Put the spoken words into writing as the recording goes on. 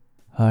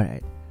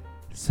Alright,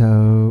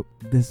 so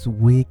this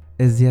week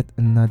is yet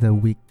another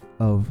week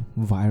of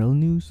viral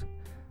news.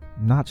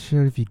 Not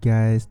sure if you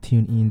guys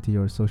tune into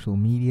your social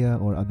media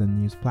or other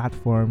news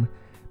platform,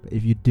 but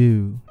if you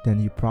do,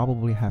 then you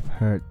probably have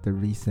heard the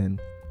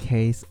recent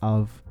case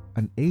of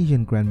an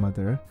Asian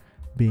grandmother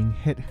being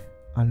hit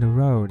on the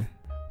road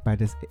by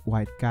this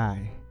white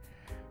guy.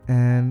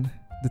 And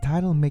the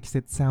title makes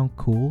it sound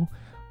cool.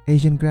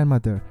 Asian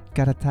grandmother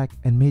got attacked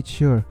and made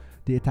sure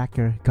the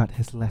attacker got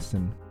his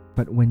lesson.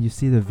 But when you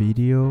see the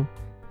video,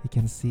 you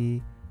can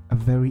see a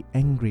very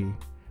angry,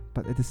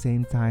 but at the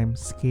same time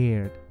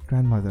scared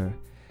grandmother.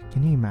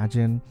 Can you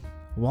imagine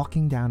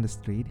walking down the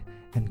street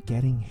and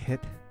getting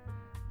hit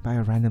by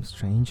a random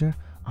stranger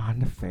on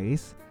the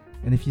face?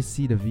 And if you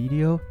see the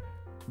video,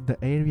 the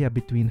area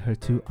between her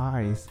two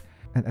eyes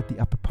and at the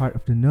upper part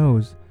of the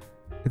nose,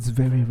 it's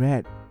very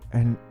red,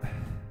 and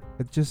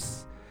it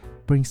just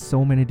brings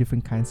so many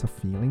different kinds of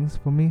feelings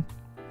for me.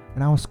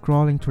 And I was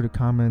scrolling through the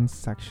comments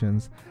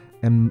sections,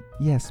 and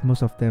yes,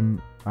 most of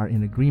them are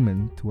in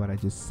agreement to what I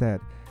just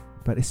said,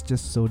 but it's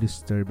just so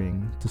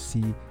disturbing to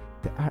see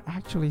there are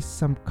actually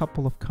some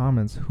couple of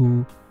comments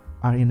who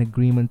are in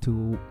agreement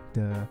to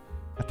the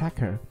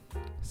attacker,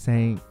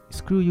 saying,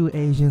 "Screw you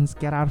Asians,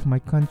 get out of my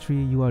country,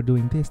 you are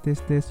doing this,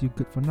 you're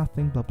good for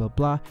nothing, blah blah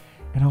blah."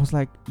 And I was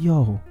like,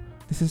 yo,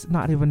 this is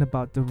not even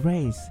about the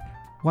race.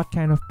 What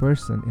kind of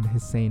person in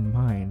his sane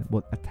mind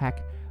would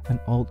attack an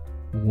old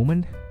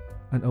woman,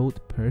 an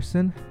old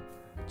person,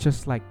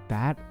 just like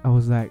that? I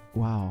was like,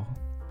 wow.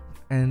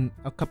 And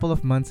a couple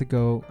of months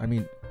ago,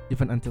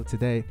 even until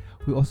today,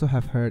 we also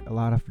have heard a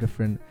lot of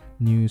different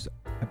news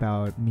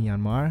about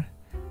Myanmar,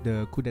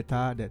 the coup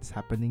d'etat that's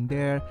happening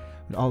there,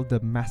 and all the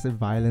massive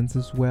violence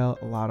as well.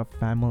 A lot of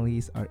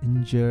families are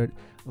injured,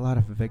 a lot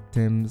of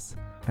victims,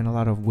 and a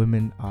lot of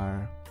women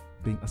are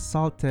being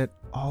assaulted.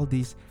 All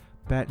these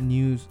bad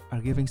news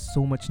are giving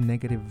so much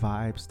negative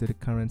vibes to the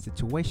current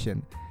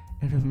situation.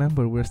 And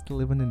remember, we're still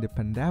living in the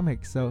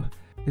pandemic, so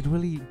it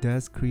really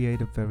does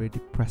create a very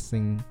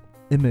depressing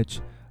image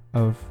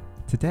of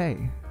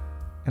today.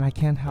 And I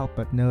can't help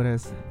but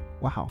notice,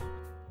 wow,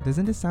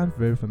 doesn't this sound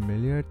very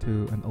familiar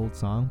to an old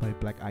song by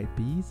Black Eyed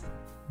Peas?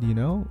 Do you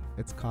know?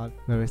 It's called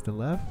Where Is the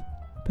Love?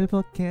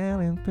 People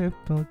killing,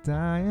 people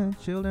dying,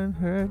 children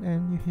hurt,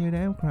 and you hear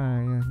them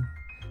crying.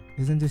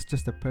 Isn't this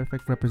just a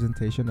perfect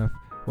representation of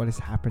what is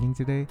happening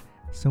today?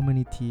 So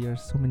many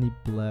tears, so many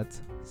blood,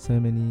 so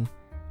many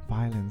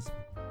violence.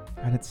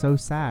 And it's so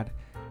sad.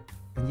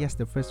 And yes,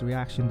 the first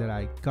reaction that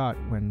I got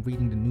when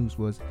reading the news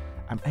was,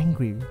 I'm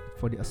angry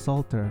for the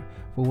assaulter,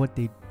 for what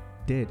they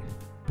did.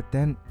 But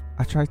then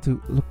I tried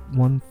to look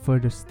one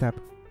further step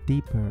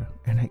deeper,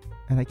 and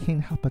I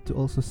can't help but to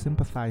also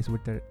sympathize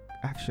with their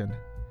action.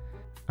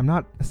 I'm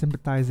not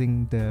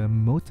sympathizing the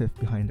motive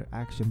behind their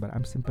action, but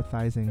I'm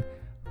sympathizing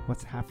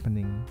what's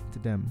happening to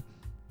them.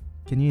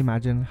 Can you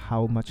imagine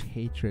how much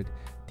hatred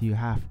do you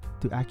have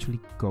to actually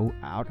go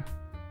out,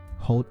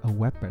 hold a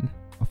weapon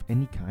of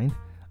any kind,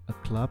 a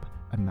club,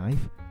 a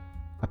knife,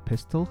 a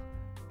pistol,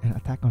 and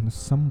attack on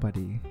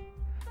somebody?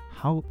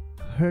 How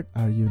hurt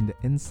are you in the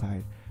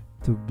inside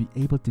to be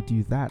able to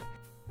do that?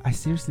 I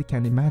seriously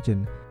can't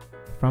imagine.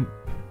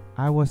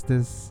 I was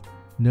this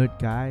nerd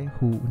guy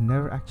who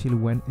never actually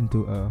went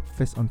into a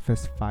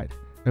fist-on-fist fight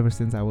ever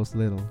since I was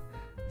little.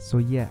 So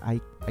yeah,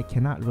 I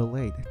cannot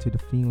relate to the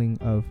feeling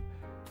of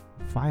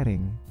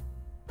fighting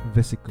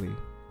physically.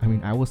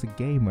 I was a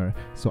gamer,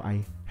 so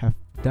I have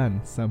done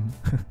some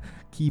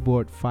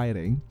keyboard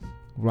fighting,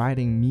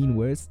 writing mean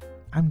words.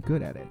 I'm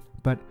good at it.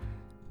 But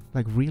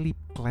like really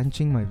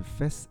clenching my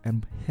fist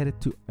and hit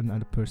it to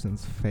another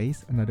person's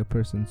face, another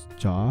person's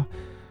jaw.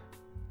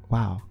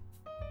 Wow.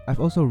 I've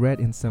also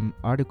read in some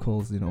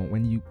articles,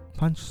 when you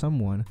punch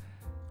someone,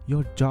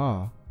 your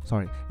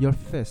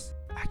fist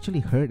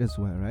actually hurt as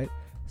well, right?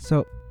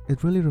 So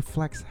it really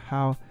reflects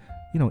how,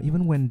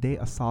 even when they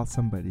assault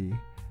somebody,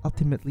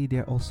 ultimately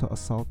they're also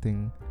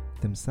assaulting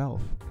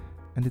themselves.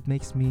 And it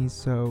makes me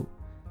so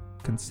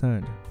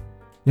concerned.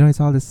 It's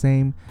all the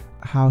same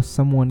how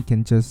someone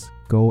can just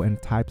go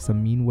and type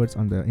some mean words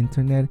on the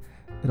internet.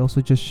 It also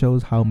just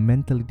shows how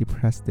mentally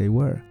depressed they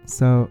were.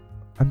 So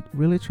I'm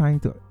really trying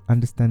to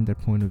understand their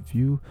point of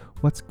view.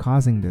 What's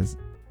causing this?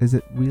 Is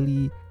it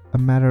really a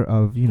matter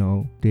of,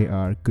 they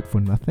are good for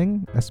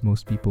nothing, as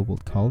most people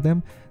would call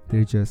them?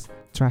 They're just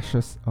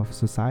trashes of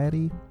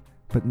society?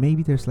 But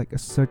maybe there's like a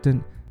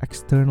certain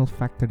external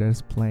factor that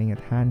is playing at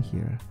hand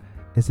here.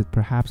 Is it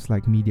perhaps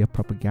like media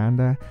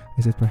propaganda?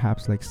 Is it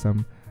perhaps like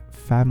some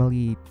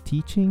family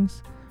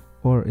teachings?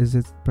 Or is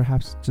it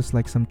perhaps just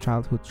like some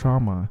childhood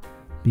trauma,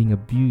 being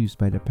abused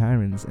by their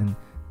parents, and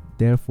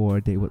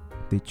therefore they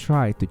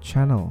try to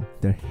channel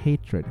their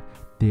hatred,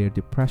 their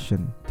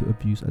depression to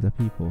abuse other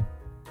people?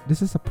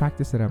 This is a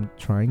practice that I'm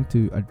trying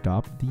to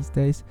adopt these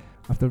days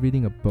after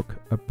reading a book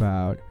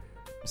about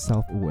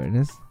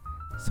self-awareness.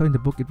 So in the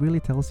book, it really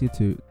tells you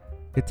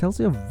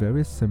a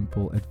very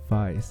simple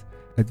advice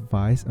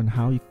on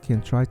how you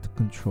can try to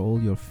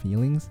control your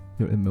feelings,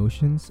 your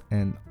emotions,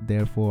 and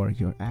therefore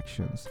your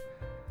actions.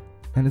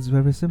 And it's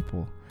very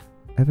simple.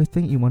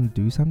 everything you want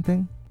to do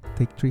something,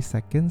 take 3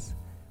 seconds,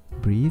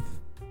 breathe,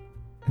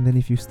 and then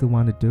if you still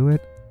want to do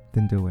it,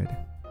 then do it.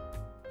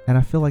 And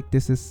I feel like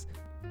this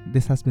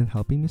has been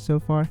helping me so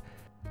far.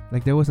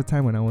 Like there was a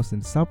time when I was in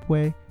the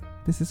subway.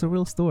 This is a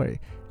real story.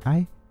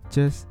 I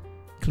just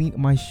cleaned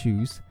my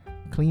shoes,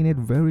 clean it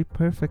very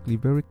perfectly,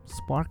 very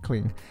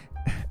sparkling.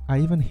 I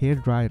even hair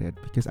dried it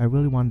because I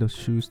really want those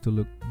shoes to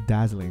look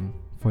dazzling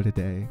for the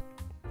day.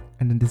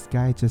 And then this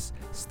guy just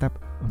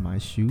stepped on my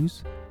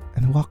shoes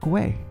and walked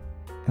away.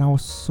 And I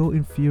was so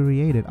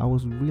infuriated. I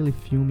was really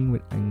fuming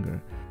with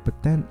anger.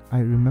 But then I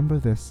remember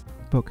this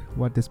book,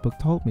 what this book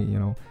told me,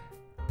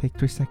 take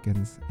 3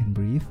 seconds and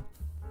breathe.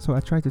 So I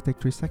tried to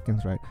take 3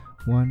 seconds, right?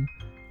 1,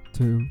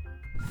 2,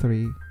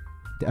 3.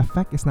 The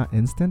effect is not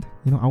instant.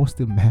 I was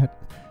still mad.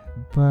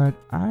 But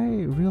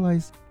I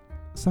realized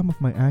some of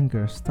my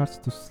anger starts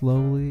to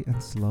slowly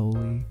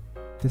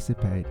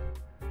dissipate.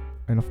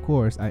 And of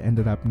course, I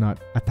ended up not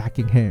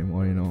attacking him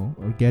or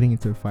getting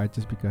into a fight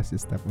just because he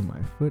stepped on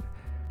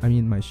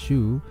my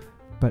shoe.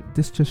 But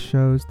this just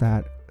shows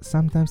that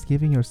sometimes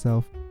giving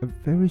yourself a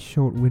very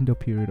short window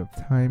period of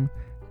time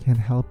can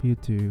help you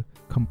to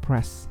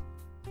compress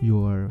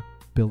your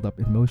build-up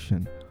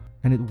emotion.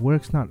 And it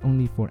works not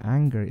only for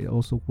anger, it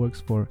also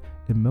works for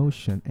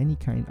emotion, any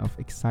kind of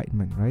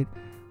excitement, right?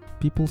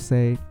 People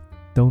say,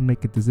 don't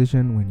make a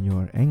decision when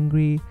you're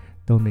angry,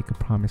 don't make a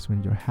promise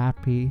when you're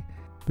happy,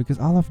 because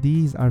all of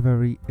these are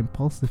very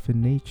impulsive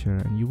in nature,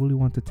 and you really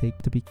want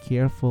to be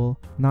careful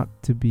not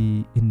to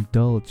be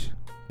indulged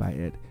by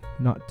it,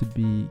 not to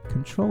be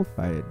controlled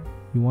by it.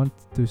 You want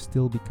to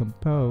still be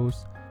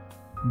composed,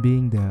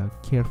 being the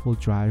careful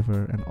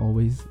driver and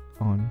always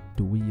on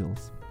the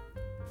wheels.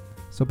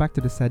 So back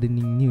to the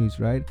saddening news,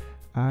 right?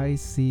 I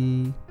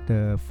see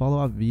the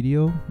follow-up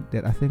video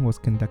that I think was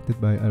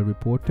conducted by a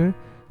reporter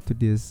to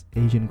this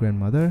Asian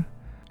grandmother,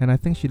 and I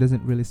think she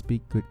doesn't really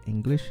speak good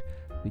English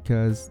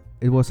because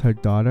it was her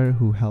daughter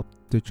who helped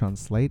to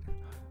translate,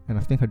 and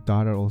I think her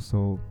daughter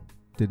also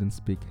didn't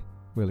speak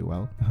really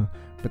well.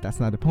 But that's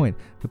not the point.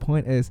 The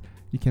point is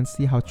you can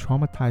see how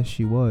traumatized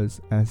she was,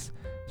 as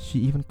she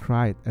even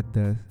cried at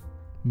the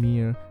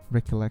mere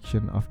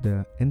recollection of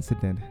the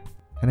incident.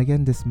 And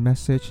again, this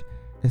message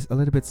is a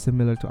little bit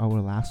similar to our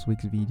last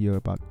week's video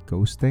about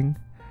ghosting.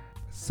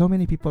 So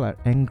many people are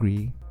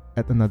angry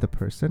at another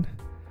person,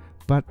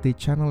 but they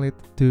channel it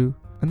to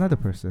another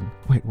person.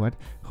 Wait, what?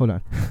 Hold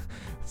on.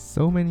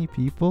 So many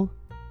people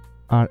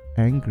are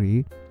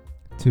angry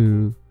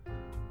to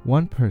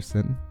one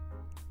person,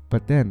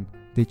 but then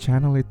they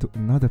channel it to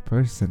another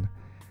person,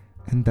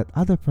 and that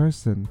other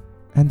person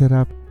ended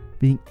up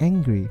being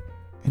angry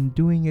and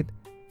doing it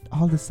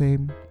all the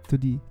same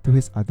to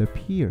his other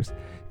peers.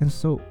 And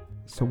so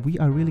we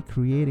are really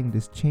creating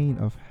this chain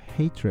of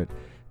hatred,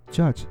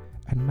 judge,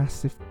 and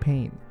massive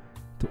pain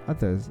to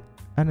others,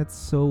 and it's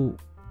so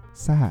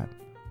sad.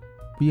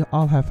 We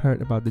all have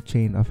heard about the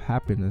chain of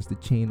happiness, the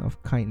chain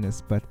of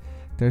kindness, but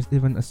there's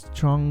even a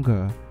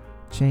stronger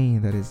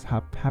chain that is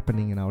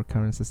happening in our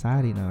current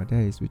society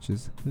nowadays, which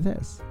is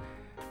this.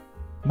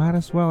 Might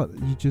as well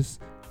you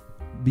just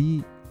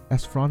be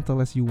as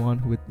frontal as you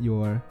want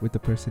with the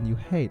person you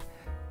hate.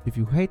 If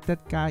you hate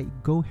that guy,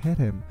 go hit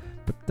him,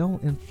 but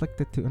don't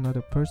inflict it to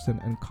another person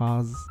and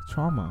cause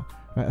trauma,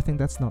 right? I think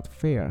that's not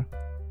fair.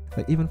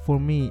 Like even for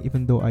me,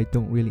 even though I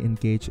don't really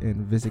engage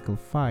in physical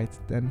fights,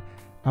 then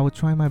I will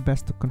try my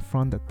best to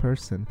confront that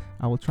person.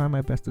 I will try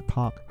my best to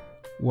talk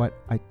what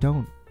I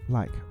don't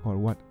like or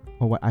what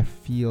I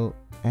feel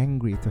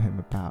angry to him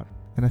about.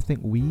 And I think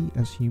we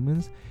as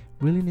humans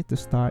really need to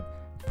start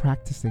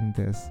practicing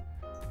this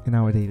in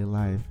our daily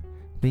life,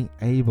 being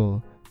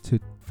able to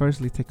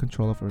firstly take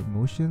control of our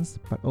emotions,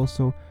 but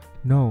also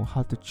know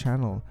how to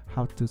channel,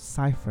 how to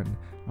siphon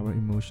our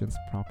emotions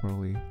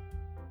properly.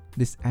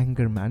 This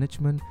anger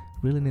management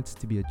really needs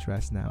to be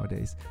addressed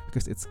nowadays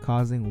because it's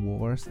causing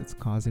wars, it's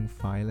causing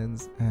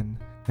violence and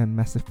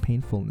massive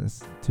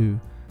painfulness to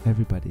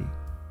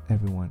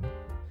everyone.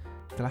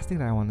 The last thing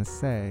that I want to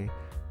say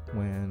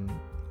when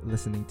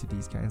listening to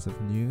these kinds of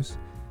news,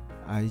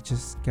 I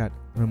just got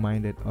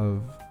reminded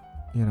of,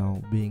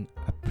 being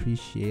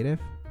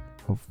appreciative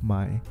of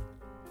my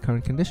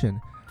current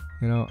condition.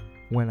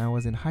 When I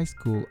was in high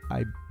school,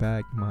 I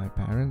begged my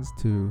parents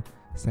to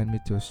send me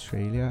to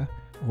Australia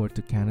or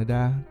to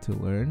Canada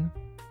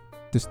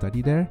to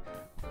study there,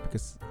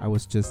 because I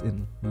was just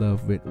in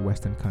love with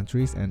Western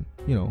countries, and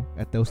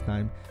at those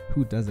times,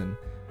 who doesn't?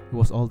 It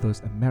was all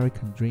those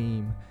American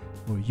dream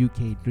or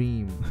UK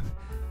dream.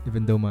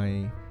 Even though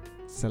my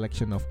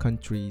selection of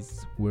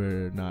countries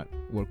were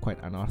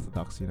quite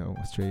unorthodox,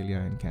 Australia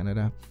and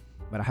Canada,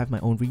 but I have my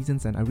own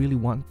reasons and I really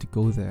want to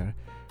go there.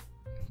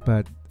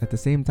 But at the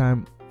same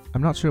time,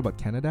 I'm not sure about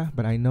Canada,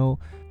 but I know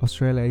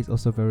Australia is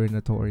also very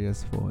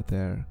notorious for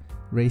their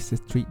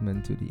racist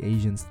treatment to the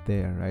Asians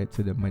there, right?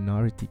 To the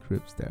minority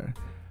groups there.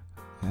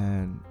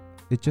 And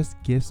it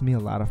just gives me a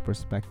lot of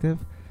perspective.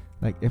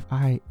 Like if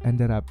I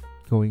ended up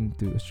going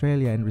to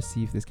Australia and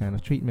receive this kind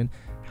of treatment,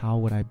 how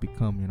would I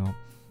become,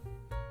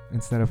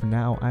 Instead of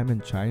now I'm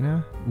in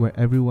China where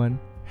everyone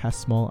has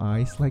small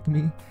eyes like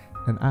me,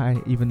 And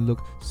I even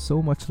look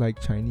so much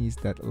like Chinese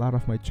that a lot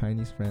of my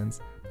Chinese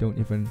friends don't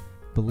even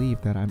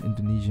believe that I'm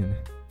Indonesian.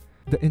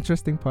 The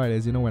interesting part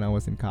is, when I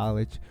was in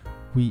college,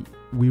 we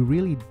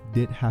really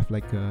did have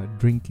like a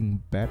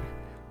drinking bet.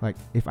 Like,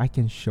 if I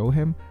can show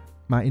him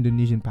my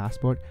Indonesian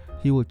passport,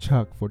 he will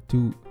chug for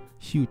 2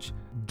 huge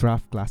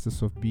draft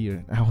glasses of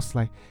beer. And I was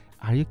like,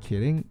 are you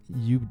kidding?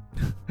 You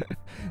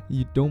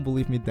you don't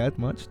believe me that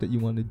much that you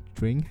want to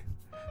drink?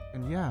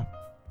 And yeah,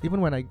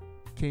 even when I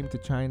came to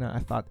China, I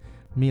thought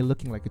me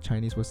looking like a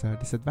Chinese was a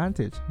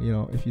disadvantage.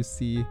 If you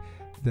see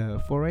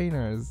the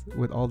foreigners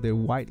with all their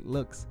white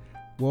looks,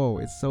 whoa,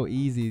 it's so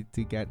easy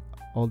to get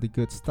all the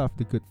good stuff,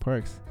 the good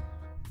perks.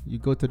 You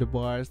go to the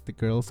bars, the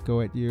girls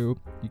go at you.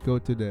 You go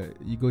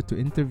to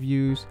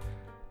interviews,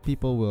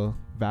 people will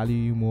value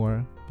you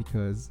more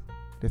because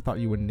they thought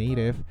you were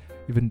native,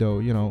 even though,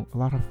 a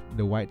lot of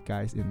the white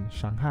guys in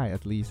Shanghai,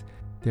 at least,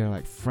 they're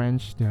like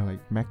French, they're like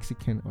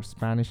Mexican or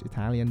Spanish,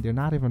 Italian. They're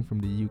not even from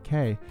the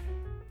UK,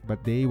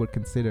 but they were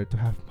considered to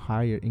have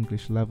higher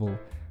English level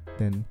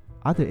than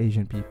other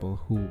Asian people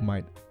who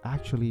might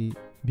actually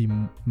be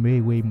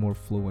way more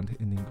fluent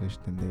in English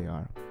than they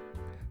are.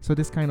 So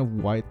this kind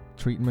of white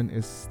treatment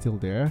is still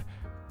there.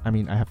 I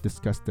mean, I have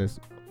discussed this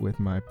with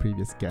my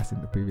previous guests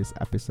in the previous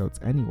episodes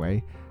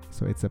anyway,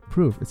 so it's a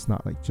proof. It's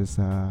not like just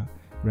a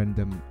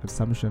random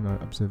assumption or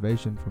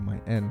observation from my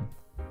end.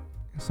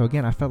 So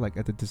again, I felt like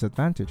at a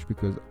disadvantage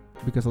because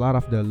a lot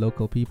of the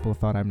local people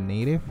thought I'm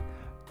native,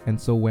 and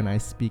so when I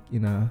speak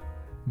in a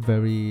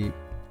very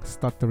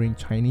stuttering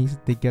Chinese,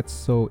 they get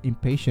so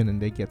impatient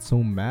and they get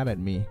so mad at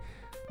me.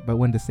 But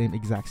when the same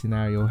exact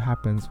scenario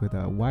happens with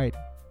a white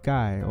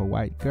guy or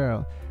white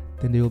girl,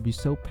 then they will be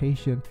so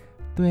patient.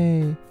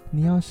 对，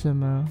你要什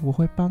么？我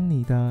会帮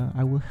你的.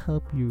 I will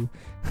help you.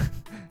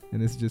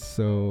 And it's just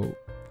so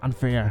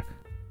unfair.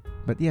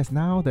 But yes,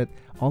 now that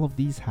all of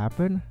these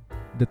happen,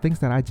 the things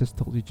that I just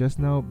told you just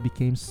now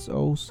became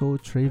so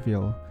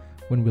trivial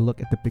when we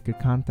look at the bigger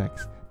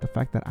context. The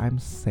fact that I'm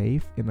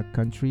safe in a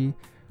country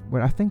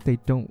where I think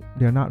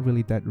they're not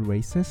really that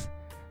racist.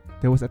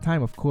 There was a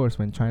time, of course,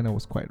 when China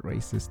was quite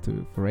racist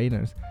to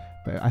foreigners,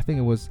 but I think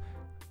it was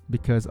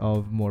because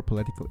of more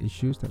political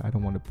issues that I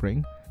don't want to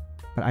bring.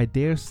 But I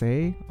dare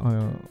say,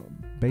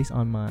 based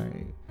on my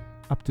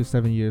up to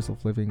 7 years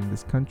of living in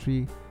this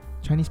country,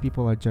 Chinese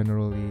people are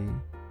generally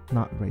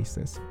not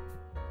racist.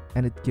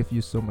 And it gives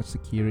you so much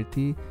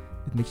security.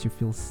 It makes you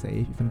feel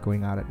safe even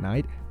going out at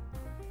night.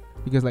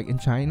 Because like in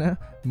China,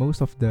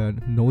 most of the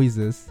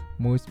noises,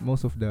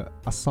 most of the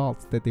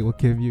assaults that they will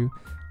give you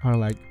are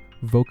like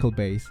vocal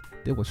based.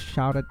 They will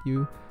shout at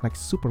you like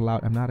super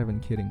loud. I'm not even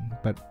kidding.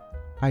 But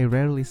I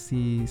rarely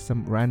see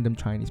some random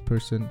Chinese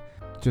person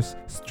just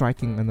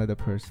striking another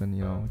person,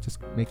 just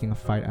making a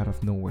fight out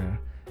of nowhere.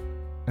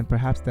 And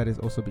perhaps that is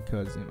also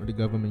because the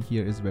government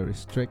here is very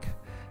strict,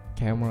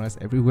 cameras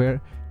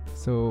everywhere.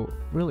 So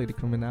really the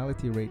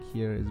criminality rate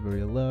here is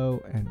very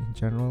low, and in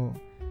general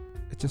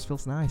it just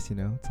feels nice,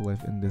 to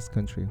live in this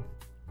country.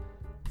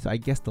 So I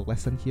guess the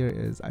lesson here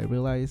is I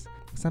realize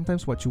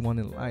sometimes what you want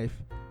in life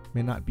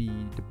may not be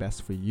the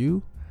best for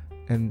you,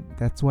 and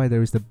that's why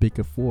there is the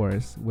bigger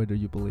force, whether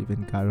you believe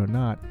in God or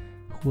not,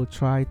 who will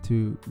try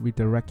to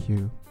redirect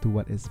you to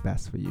what is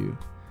best for you.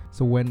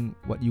 So when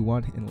what you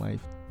want in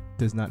life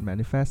does not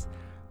manifest,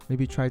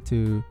 maybe try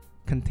to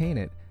contain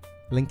it,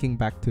 linking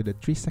back to the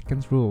 3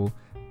 seconds rule.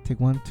 Take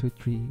 1, 2,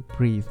 3,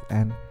 breathe,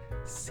 and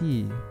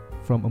see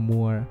from a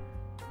more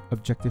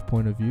objective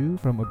point of view,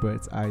 from a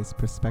bird's eye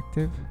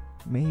perspective.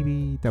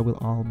 Maybe that will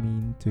all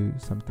mean to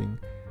something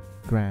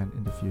grand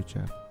in the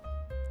future.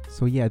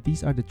 So yeah,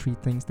 these are the 3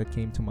 things that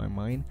came to my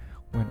mind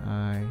when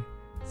I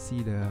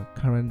see the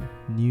current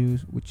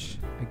news, which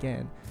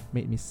again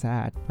made me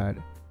sad, but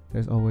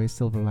there's always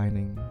silver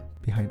lining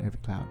behind every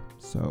cloud.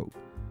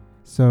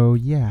 So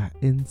yeah,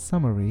 in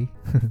summary,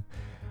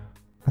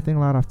 I think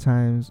a lot of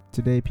times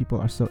today people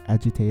are so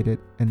agitated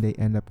and they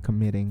end up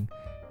committing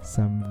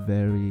some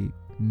very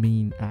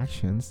mean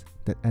actions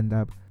that end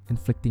up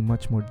inflicting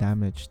much more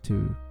damage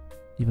to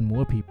even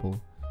more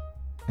people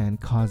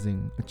and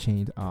causing a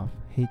chain of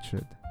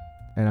hatred.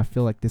 And I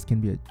feel like this can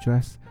be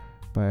addressed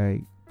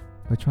by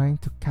trying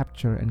to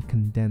capture and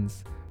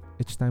condense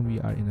each time we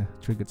are in a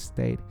triggered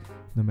state,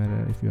 no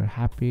matter if you're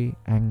happy,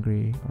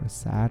 angry, or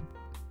sad.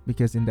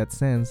 Because in that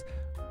sense,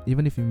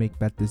 even if we make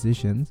bad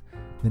decisions,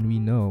 then we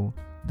know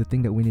the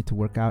thing that we need to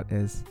work out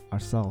is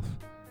ourselves.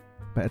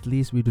 But at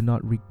least we do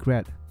not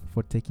regret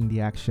for taking the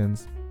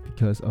actions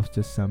because of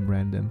just some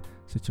random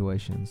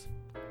situations.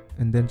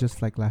 And then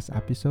just like last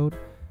episode,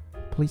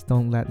 please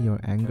don't let your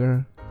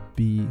anger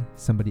be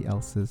somebody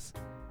else's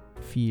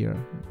fear.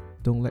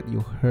 Don't let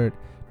your hurt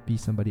be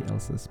somebody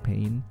else's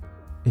pain.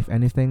 If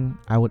anything,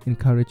 I would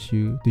encourage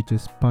you to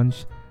just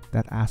punch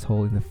that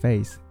asshole in the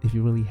face if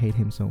you really hate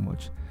him so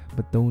much.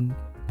 But don't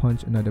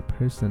punch another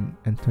person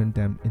and turn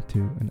them into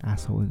an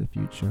asshole in the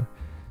future.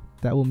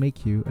 That will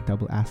make you a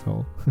double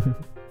asshole.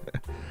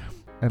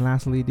 And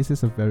lastly, this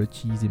is a very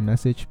cheesy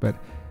message, but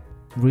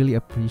really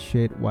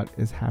appreciate what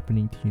is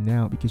happening to you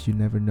now, because you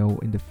never know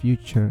in the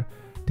future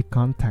the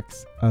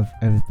context of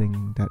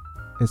everything that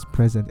is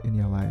present in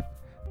your life.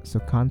 So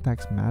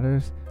context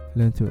matters.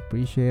 Learn to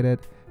appreciate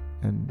it,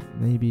 and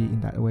maybe in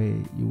that way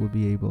you will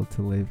be able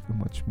to live a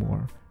much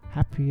more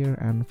happier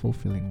and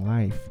fulfilling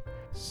life.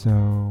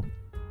 So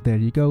there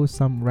you go,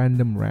 some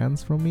random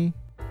rants from me.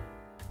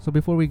 So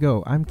before we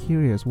go, I'm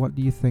curious, what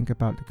do you think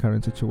about the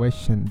current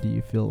situation? Do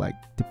you feel like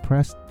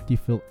depressed? Do you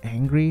feel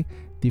angry?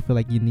 Do you feel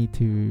like you need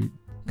to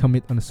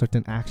commit on a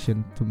certain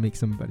action to make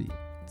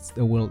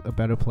the world a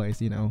better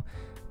place?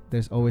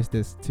 There's always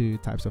this two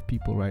types of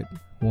people, right?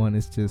 One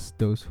is just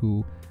those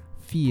who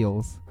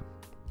feels,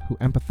 who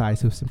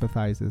empathize, who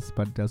sympathizes,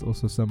 but there's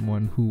also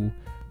someone who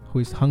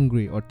is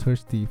hungry or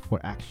thirsty for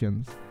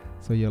actions.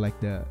 So you're like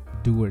the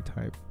doer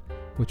type.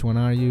 Which one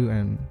are you,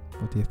 and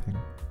what do you think?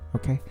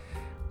 Okay,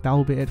 that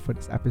will be it for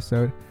this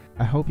episode.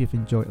 I hope you've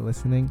enjoyed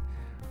listening.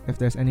 If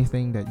there's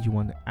anything that you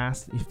want to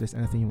ask, if there's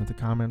anything you want to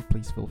comment,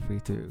 please feel free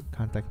to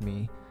contact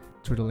me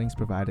through the links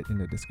provided in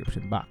the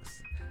description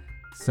box.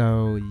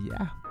 So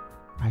yeah,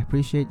 I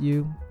appreciate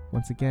you.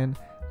 Once again,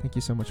 thank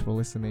you so much for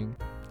listening.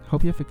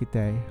 Hope you have a good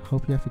day.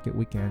 Hope you have a good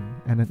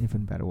weekend and an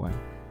even better one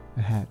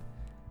ahead.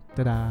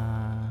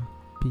 Ta-da!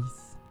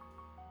 Peace.